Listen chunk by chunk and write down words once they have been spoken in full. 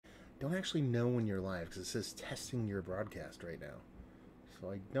don't actually know when you're live because it says testing your broadcast right now.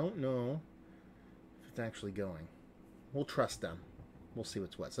 So I don't know if it's actually going. We'll trust them. We'll see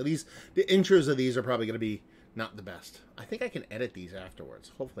what's what. So the intros of these are probably going to be not the best. I think I can edit these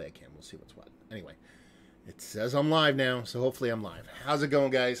afterwards. Hopefully I can. We'll see what's what. Anyway, it says I'm live now, so hopefully I'm live. How's it going,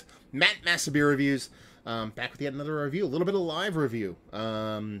 guys? Matt Massive Beer Reviews. Back with yet another review. A little bit of live review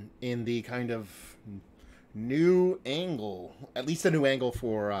in the kind of new angle, at least a new angle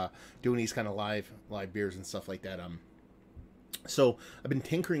for doing these kind of live beers and stuff like that. So I've been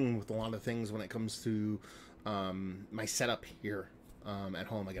tinkering with a lot of things when it comes to my setup here at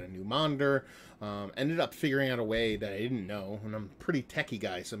home. I got a new monitor. Ended up figuring out a way that I didn't know, and I'm a pretty techie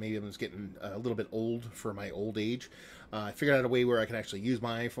guy, so maybe I'm just getting a little bit old for my old age. I figured out a way where I can actually use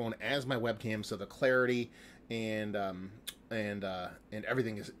my iPhone as my webcam, so the clarity and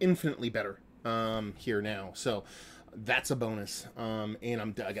everything is infinitely better here now. So that's a bonus.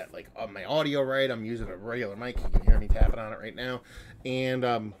 And I got like my audio right. I'm using a regular mic. You can hear me tapping on it right now, and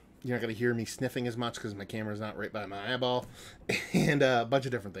you're not gonna hear me sniffing as much because my camera's not right by my eyeball, and a bunch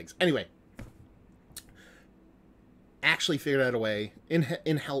of different things. Anyway, actually figured out a way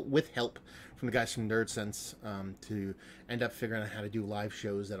with help from the guys from Nerd Sense to end up figuring out how to do live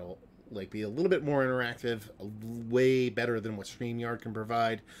shows that'll like be a little bit more interactive, way better than what StreamYard can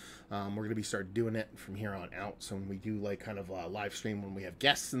provide. We're going to be start doing it from here on out. So when we do like kind of a live stream when we have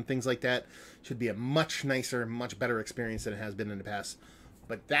guests and things like that, should be a much nicer, much better experience than it has been in the past.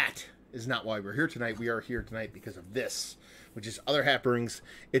 But that is not why we're here tonight. We are here tonight because of this, which is Other Hat Brewing's.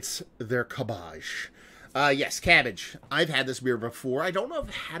 It's their Cabbage. Yes, Cabbage. I've had this beer before. I don't know if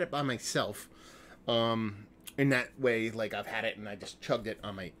I've had it by myself. In that way, like I've had it and I just chugged it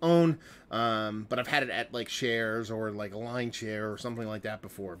on my own. But I've had it at like shares or like a line share or something like that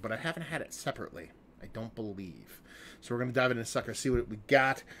before. But I haven't had it separately. I don't believe. So we're going to dive into this sucker, see what we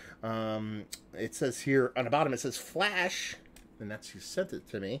got. It says here on the bottom, it says Flash. And that's who sent it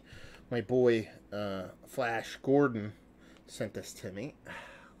to me. My boy, Flash Gordon, sent this to me.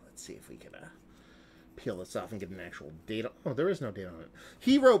 Let's see if we can peel this off and get an actual date. Oh, there is no date on it.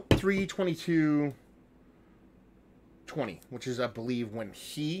 He wrote 3/22/20, which is, I believe, when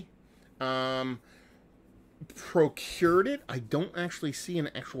he procured it. I don't actually see an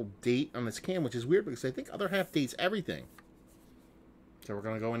actual date on this can, which is weird because I think Other Half dates everything. So we're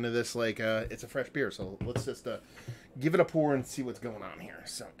going to go into this like it's a fresh beer. So let's just give it a pour and see what's going on here.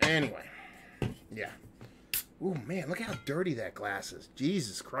 So anyway, yeah. Ooh, man, look how dirty that glass is.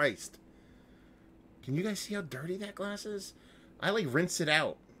 Jesus Christ. Can you guys see how dirty that glass is? I like rinse it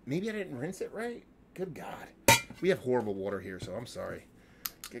out. Maybe I didn't rinse it right. Good God. We have horrible water here, so I'm sorry.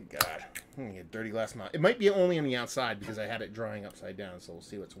 Good God. I'm going to get dirty glass mouth. It might be only on the outside because I had it drying upside down, so we'll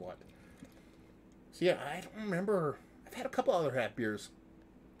see what's what. So yeah, I don't remember. I've had a couple Other Hat beers,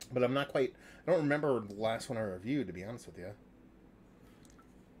 but I'm not quite. I don't remember the last one I reviewed, to be honest with you.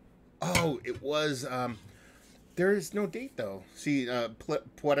 Oh, it was. There is no date though. See,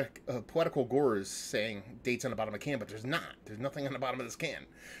 Poetical Gore is saying dates on the bottom of the can, but there's not. There's nothing on the bottom of this can.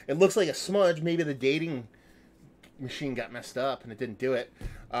 It looks like a smudge. Maybe the dating machine got messed up and it didn't do it.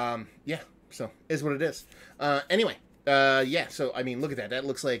 Yeah. So is what it is. Anyway. Yeah, so I mean, look at that. That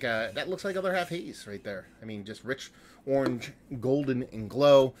looks like Other Half Haze right there. I mean, just rich orange, golden, and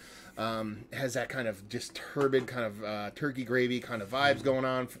glow. Has that kind of just turbid kind of turkey gravy kind of vibes going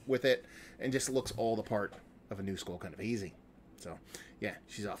on with it, and just looks all the part of a new school kind of hazy. So yeah,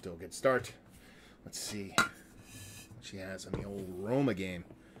 she's off to a good start. Let's see what she has on the old Roma game.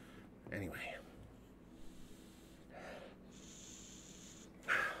 Anyway.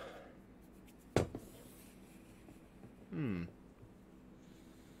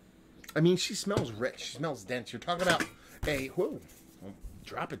 I mean, she smells rich. She smells dense. You're talking about a... Whoa. I'm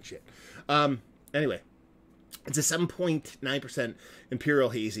dropping shit. Anyway. It's a 7.9% Imperial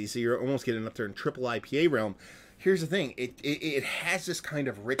Hazy, so you're almost getting up there in triple IPA realm. Here's the thing. It has this kind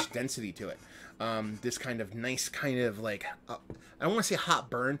of rich density to it. This kind of nice kind of like... I don't want to say hot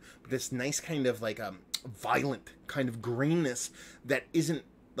burn, but this nice kind of like violent kind of greenness that isn't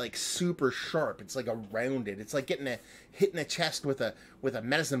like super sharp. It's like a rounded. It's like getting hit in the chest with a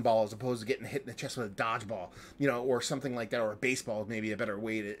medicine ball as opposed to getting hit in the chest with a dodgeball, you know, or something like that, or a baseball is maybe a better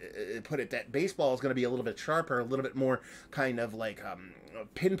way to put it. That baseball is going to be a little bit sharper, a little bit more kind of like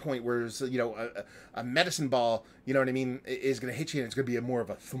pinpoint, whereas, you know, a medicine ball, you know what I mean, is going to hit you and it's going to be more of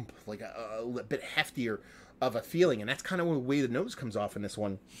a thump, like a bit heftier of a feeling. And that's kind of the way the nose comes off in this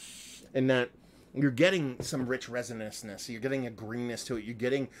one, in that you're getting some rich resinousness. You're getting a greenness to it. You're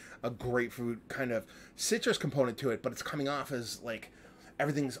getting a grapefruit kind of citrus component to it, but it's coming off as like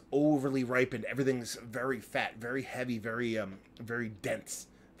everything's overly ripened. Everything's very fat, very heavy, very dense,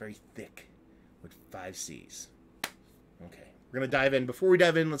 very thick with 5 C's. Okay, we're going to dive in. Before we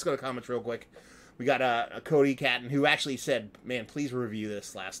dive in, let's go to comments real quick. We got a Cody Catton who actually said, man, please review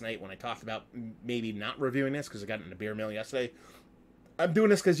this last night when I talked about maybe not reviewing this because I got it in a beer mill yesterday. I'm doing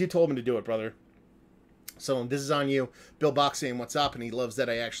this because you told me to do it, brother. So this is on you. Bill Box saying what's up, and he loves that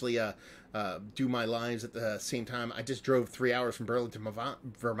I actually do my lives at the same time. I just drove 3 hours from Burlington,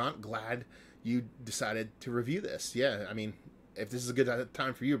 Vermont. Glad you decided to review this. Yeah, I mean, if this is a good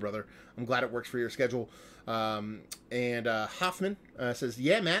time for you, brother, I'm glad it works for your schedule. And Hoffman says,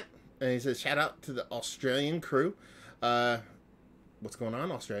 yeah, Matt. And he says, shout out to the Australian crew. What's going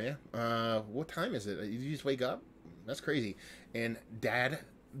on, Australia? What time is it? Did you just wake up? That's crazy. And Da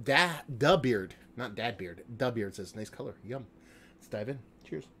Beard, not Dad Beard, Da Beard says, nice color. Yum. Let's dive in.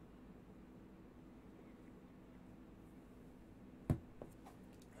 Cheers.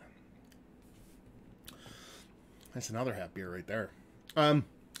 That's another half beer right there.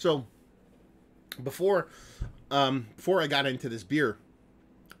 So before I got into this beer,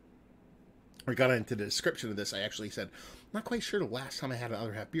 or got into the description of this, I actually said, I'm not quite sure the last time I had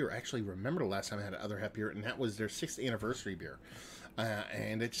another half beer. I actually remember the last time I had another half beer, and that was their 6th anniversary beer.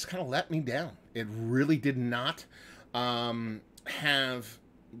 And it just kind of let me down. It really did not have,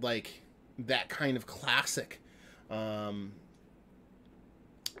 like, that kind of classic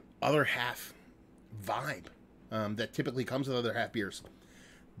other half vibe that typically comes with other half beers.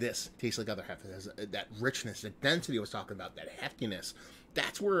 This tastes like other half. It has that richness, that density I was talking about, that heftiness.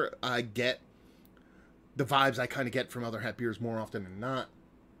 That's where I get the vibes I kind of get from other half beers more often than not.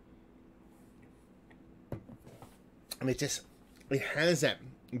 And it has that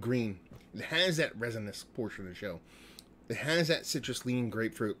green. It has that resinous portion of the show. It has that citrus lean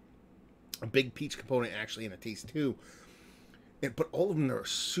grapefruit. A big peach component actually in the taste too. But all of them are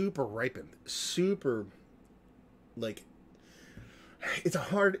super ripened. Super, like, it's a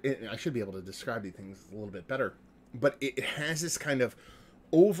hard, I should be able to describe these things a little bit better. But it has this kind of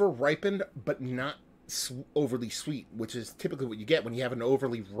over-ripened, but not overly sweet, which is typically what you get when you have an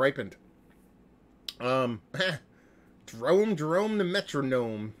overly ripened. Jerome the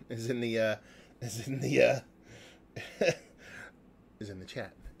metronome is in the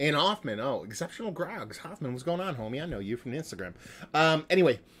chat. And Hoffman, exceptional grogs. Hoffman, what's going on, homie? I know you from the Instagram.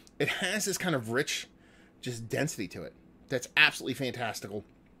 Anyway, it has this kind of rich, just density to it that's absolutely fantastical.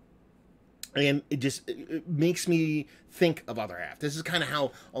 And it makes me think of other half. This is kind of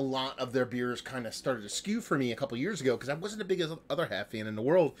how a lot of their beers kind of started to skew for me a couple years ago, because I wasn't the biggest other half fan in the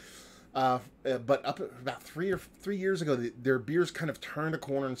world. But up about 3 years ago, their beers kind of turned a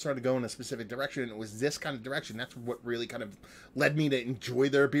corner and started going in a specific direction. And it was this kind of direction. That's what really kind of led me to enjoy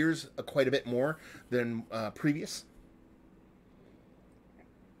their beers quite a bit more than previous.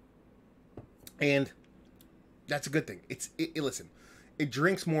 And that's a good thing. Listen. It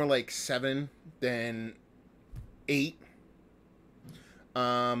drinks more like 7 than 8.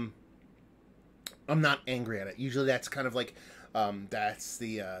 I'm not angry at it. Usually that's kind of like that's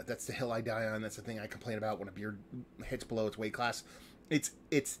the hill I die on. That's the thing I complain about when a beer hits below its weight class. Its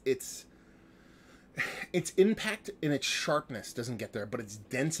impact and its sharpness doesn't get there, but its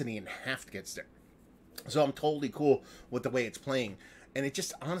density and heft gets there. So I'm totally cool with the way it's playing. And it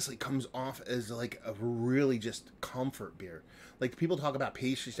just honestly comes off as like a really just comfort beer. Like, people talk about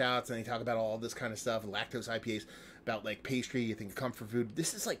pastry stouts and they talk about all this kind of stuff, lactose IPAs, about like pastry, you think of comfort food.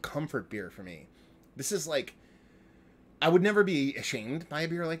 This is like comfort beer for me. This is like, I would never be ashamed by a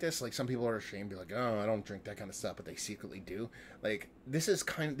beer like this. Like, some people are ashamed, be like, oh, I don't drink that kind of stuff, but they secretly do. Like, this is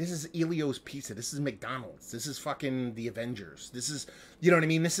Elio's Pizza. This is McDonald's. This is fucking the Avengers. This is, you know what I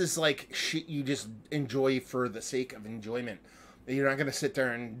mean? This is like shit you just enjoy for the sake of enjoyment. You're not going to sit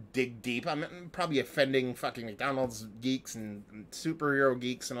there and dig deep. I'm probably offending fucking McDonald's geeks and superhero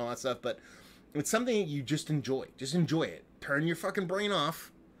geeks and all that stuff, but it's something you just enjoy. Just enjoy it. Turn your fucking brain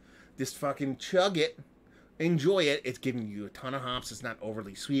off. Just fucking chug it. Enjoy it. It's giving you a ton of hops. It's not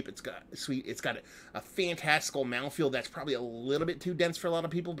overly sweet. It's got a fantastical mouthfeel that's probably a little bit too dense for a lot of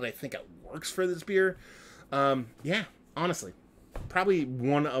people, but I think it works for this beer. Yeah, honestly. Probably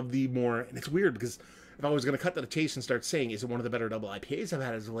one of the more, and it's weird because if I was going to cut to the chase and start saying, is it one of the better double IPAs I've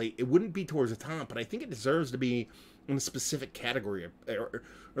had as of late, it wouldn't be towards the top, but I think it deserves to be in a specific category or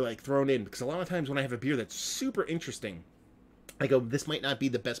like thrown in, because a lot of times when I have a beer that's super interesting, I go, this might not be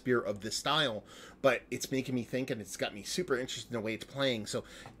the best beer of this style, but it's making me think and it's got me super interested in the way it's playing. So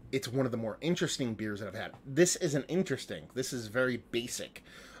it's one of the more interesting beers that I've had. This isn't interesting. This is very basic,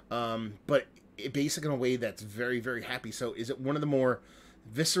 but basic in a way that's very, very happy. So is it one of the more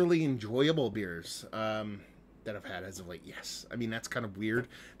viscerally enjoyable beers that I've had as of late? Yes. I mean, that's kind of weird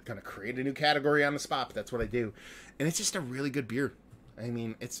to kind of create a new category on the spot, but that's what I do. And it's just a really good beer. I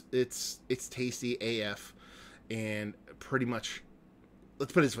mean, it's tasty AF, and pretty much,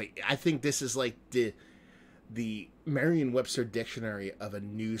 let's put it this way. I think this is like the Merriam-Webster dictionary of a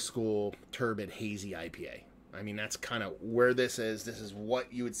new school turbid hazy IPA. I mean, that's kind of where this is. This is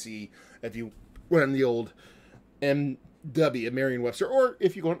what you would see if you went on the old MW, Merriam-Webster, or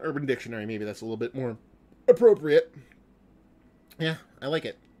if you go on Urban Dictionary, maybe that's a little bit more appropriate. Yeah, I like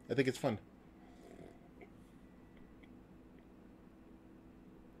it. I think it's fun.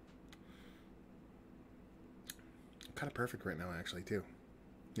 Kind of perfect right now, actually, too.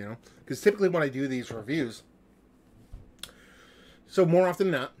 You know, because typically when I do these reviews, so more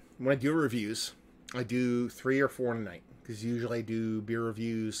often than not, when I do reviews, I do 3 or 4 in a night, because usually I do beer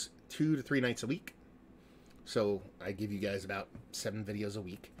reviews 2 to 3 nights a week. So I give you guys about 7 videos a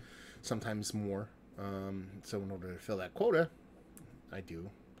week, sometimes more. So in order to fill that quota, I do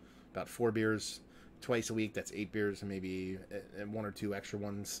about 4 beers twice a week. That's 8 beers, and maybe 1 or 2 extra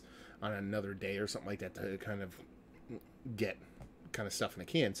ones on another day or something like that to kind of get kind of stuff in a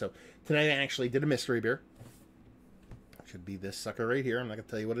can. So tonight I actually did a mystery beer. Should be this sucker right here. I'm not going to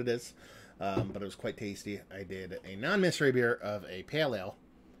tell you what it is, but it was quite tasty. I did a non-mystery beer of a pale ale.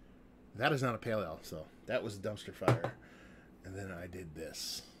 That is not a pale ale, so that was a dumpster fire. And then I did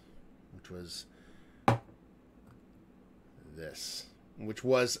this, which was this, which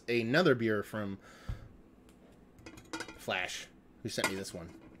was another beer from Flash, who sent me this one.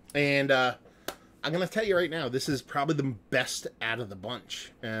 And I'm going to tell you right now, this is probably the best out of the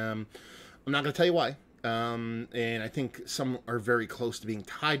bunch. I'm not going to tell you why. And I think some are very close to being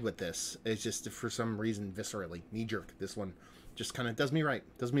tied with this. It's just for some reason, viscerally, knee-jerk. This one just kind of does me right,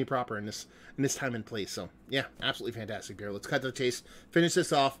 does me proper in this time and place. So yeah, absolutely fantastic beer. Let's cut to the chase. Finish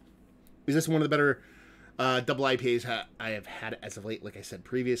this off. Is this one of the better double IPAs I have had as of late? Like I said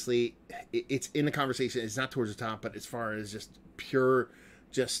previously, it's in the conversation. It's not towards the top, but as far as just pure,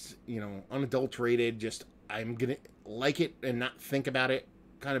 just, you know, unadulterated, just I'm gonna like it and not think about it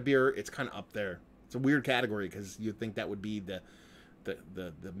kind of beer, it's kind of up there. It's a weird category because you'd think that would be the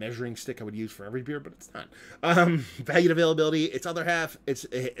measuring stick I would use for every beer, but it's not. Value and availability, its other half, it's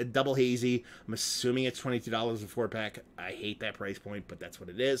a double hazy. I'm assuming it's $22 a 4-pack. I hate that price point, but that's what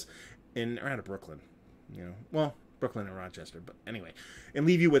it is. And they're out of Brooklyn, you know. Well, Brooklyn and Rochester, but anyway. And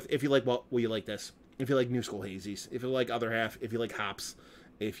leave you with, if you like, well, will you like this? If you like new school hazies, if you like other half, if you like hops,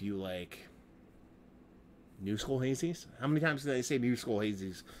 if you like new school hazies. How many times did I say new school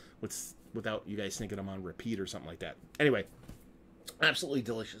hazies without you guys thinking I'm on repeat or something like that? Anyway, absolutely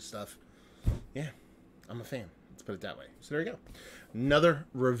delicious stuff. Yeah, I'm a fan. Let's put it that way. So there you go. Another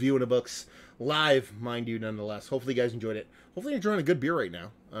review in the books. Live, mind you, nonetheless. Hopefully you guys enjoyed it. Hopefully you're enjoying a good beer right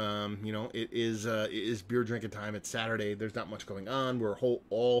now. You know, it is beer drinking time. It's Saturday. There's not much going on. We're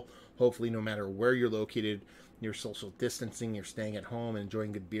all, hopefully, no matter where you're located, you're social distancing, you're staying at home and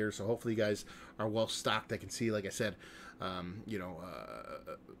enjoying good beer. So hopefully you guys are well stocked. I can see, like I said, you know,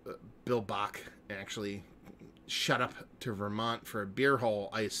 Bill Bach actually shut up to Vermont for a beer haul,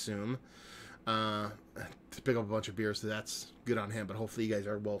 I assume, to pick up a bunch of beers. So that's good on him. But hopefully you guys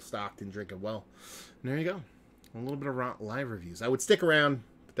are well stocked and drinking well. And there you go. A little bit of live reviews. I would stick around,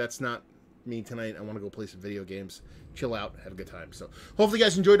 but that's not me tonight. I want to go play some video games, chill out, have a good time. So hopefully you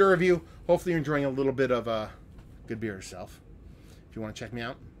guys enjoyed our review. Hopefully you're enjoying a little bit of good beer yourself. If you want to check me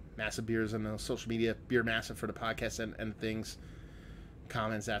out, Massive Beers on the social media, Beer Massive for the podcast and things.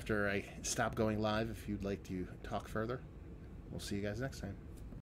 Comments after I stop going live if you'd like to talk further. We'll see you guys next time.